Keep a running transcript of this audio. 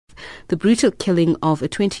the brutal killing of a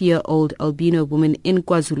 20-year-old albino woman in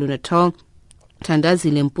KwaZulu-Natal.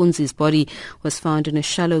 Thandazile Mpunzi's body was found in a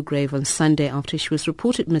shallow grave on Sunday after she was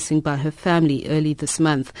reported missing by her family early this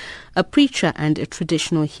month. A preacher and a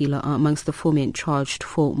traditional healer are amongst the 4 men charged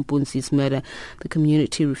for Mpunzi's murder. The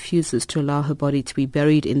community refuses to allow her body to be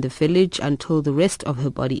buried in the village until the rest of her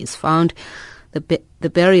body is found. The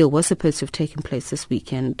burial was supposed to have taken place this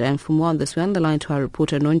weekend. And for more on this, we're on the line to our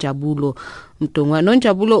reporter, Nonjabulo Mtungwa.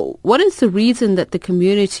 Nonjabulo, what is the reason that the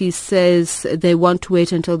community says they want to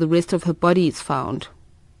wait until the rest of her body is found?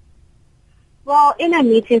 Well, in a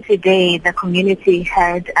meeting today, the community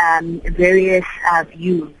had various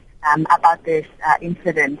views about this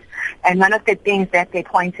incident. And one of the things that they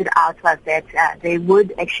pointed out was that they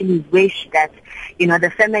would actually wish that,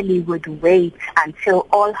 the family would wait until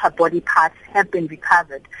all her body parts have been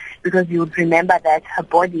recovered, because you would remember that her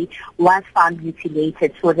body was found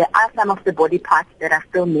mutilated. So there are some of the body parts that are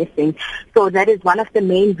still missing. So that is one of the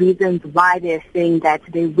main reasons why they're saying that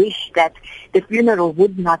they wish that the funeral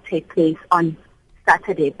would not take place on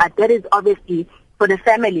Saturday. But that is obviously for the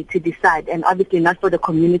family to decide, and obviously not for the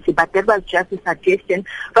community. But that was just a suggestion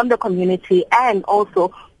from the community. And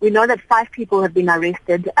also, we know that 5 people have been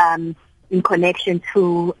arrested in connection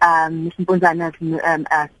to Mpunzana's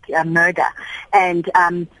murder. And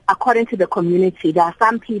according to the community, there are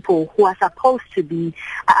some people who are supposed to be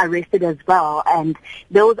arrested as well. And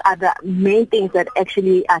those are the main things that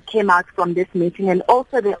actually came out from this meeting. And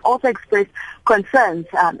also, they also expressed concerns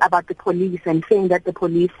about the police, and saying that the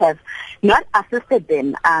police have not assisted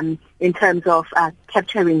them in terms of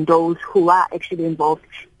capturing those who are actually involved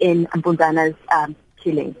in Mpunzana's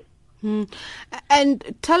killing.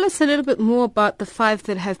 And tell us a little bit more about the 5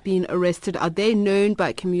 that have been arrested. Are they known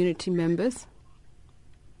by community members?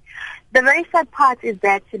 The very sad part is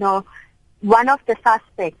that, one of the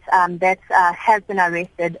suspects that has been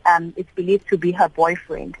arrested is believed to be her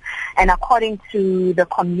boyfriend. And according to the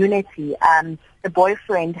community, the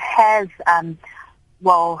boyfriend has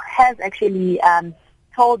actually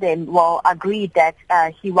told them, agreed that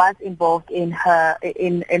he was involved in her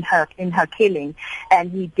killing,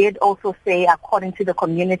 and he did also say, according to the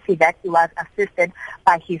community, that he was assisted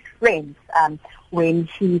by his friends when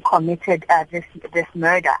he committed this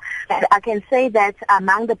murder. And I can say that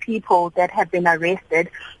among the people that have been arrested,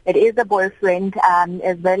 it is the boyfriend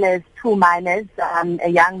as well as 2 minors, a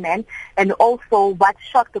young man, and also what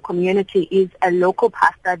shocked the community is a local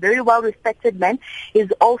pastor, a very well-respected man,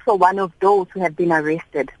 is also one of those who have been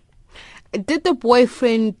arrested. Did the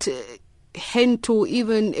boyfriend hint or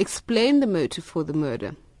even explain the motive for the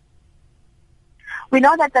murder? We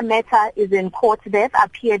know that the matter is in court. They've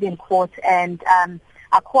appeared in court, and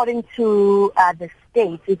according to the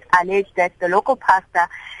state, it's alleged that the local pastor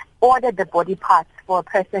ordered the body parts for a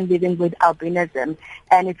person living with albinism,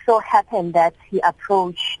 and it so happened that he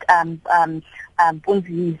approached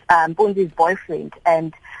Mpunzi's boyfriend,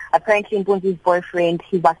 and apparently Mpunzi's boyfriend,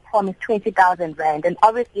 he was promised 20,000 rand, and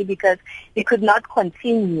obviously because he could not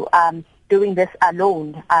continue doing this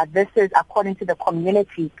alone. This is according to the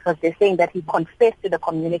community, because they're saying that he confessed to the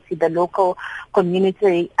community, the local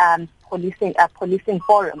community policing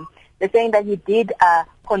forum. They're saying that he did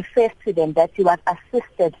confess to them that he was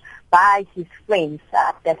assisted by his friends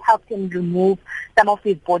that helped him remove some of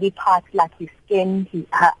his body parts, like his skin,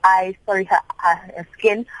 her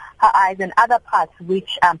skin, her eyes, and other parts,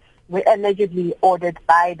 which were allegedly ordered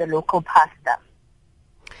by the local pastor.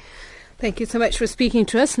 Thank you so much for speaking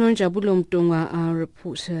to us. Nonjabulo Mtungwa, our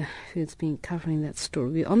reporter who's been covering that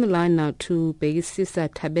story. We're on the line now to Bhekisisa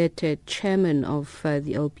Tabete, chairman of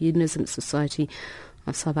the Albinism Society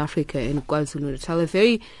of South Africa in KwaZulu-Natal. A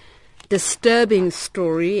very disturbing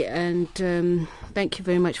story, and thank you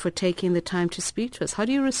very much for taking the time to speak to us. How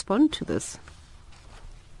do you respond to this?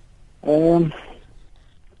 I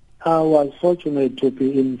was fortunate to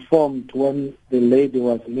be informed when the lady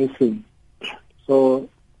was missing. So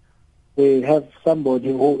we have somebody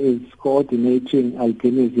who is coordinating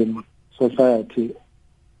Albinism Society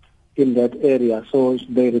in that area. So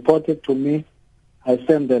they reported to me. I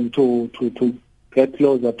sent them to get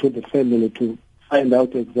closer to the family to find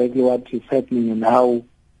out exactly what is happening and how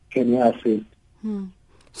can you assist.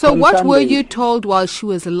 So what were you told while she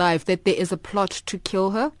was alive, that there is a plot to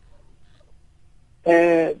kill her?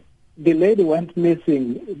 The lady went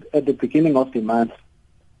missing at the beginning of the month.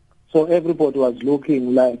 So everybody was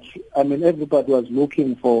looking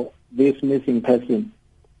for this missing person.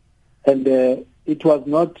 And it was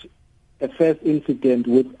not a first incident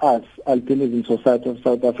with us, Albinism Society of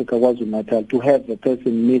South Africa, KwaZulu-Natal, to have a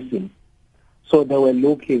person missing. So they were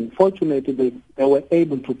looking. Fortunately, they were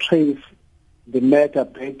able to trace the matter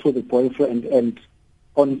back to the boyfriend, and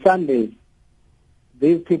On Sunday,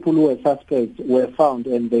 these people who were suspects were found,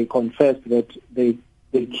 and they confessed that they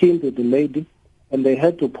killed the lady, and they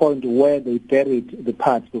had to point where they buried the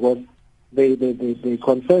parts, because they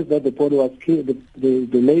confessed that the body was killed, the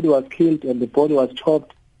lady was killed, and the body was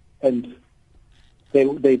chopped, and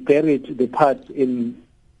they buried the parts in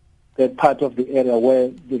that part of the area where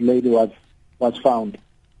the lady was found.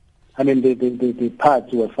 I mean, the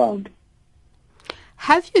parts were found.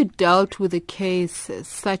 Have you dealt with a case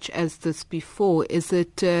such as this before? Is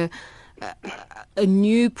it a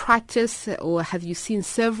new practice, or have you seen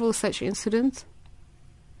several such incidents?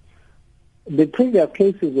 The previous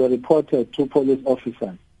cases were reported to police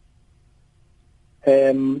officers.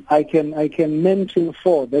 I can mention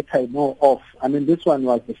 4 that I know of. I mean, this one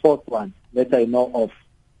was the 4th one that I know of.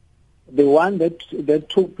 The one that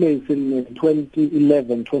took place in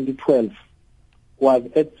 2011, 2012 was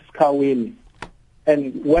at Skawini.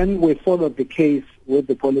 And when we followed the case with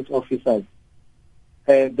the police officers,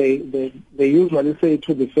 they usually say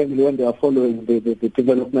to the family when they are following the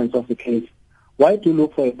developments of the case, why do you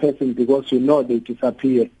look for a person because you know they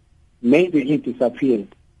disappeared? Maybe he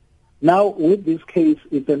disappeared. Now, with this case,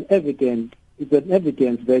 it's an evidence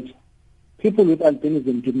that people with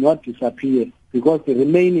albinism did not disappear because the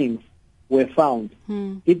remainings were found.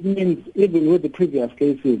 It means even with the previous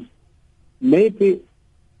cases, maybe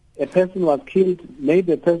a person was killed,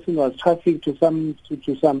 maybe a person was trafficked to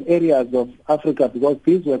some areas of Africa, because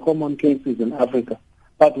these were common cases in Africa.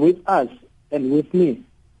 But with us and with me,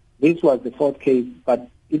 this was the 4th case, but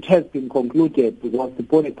it has been concluded because the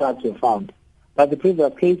body parts were found. But the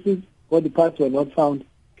previous cases, body parts were not found,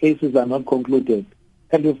 cases are not concluded.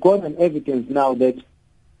 And we've got an evidence now that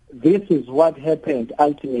this is what happened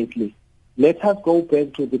ultimately. Let us go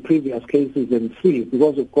back to the previous cases and see,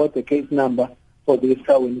 because we've got the case number for the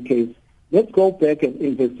Skawini case. Let's go back and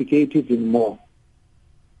investigate even more.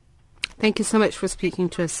 Thank you so much for speaking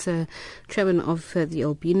to us, Chairman of the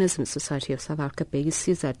Albinism Society of South Africa, Bheki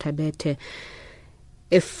Sizwe Tabete.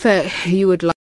 If you would like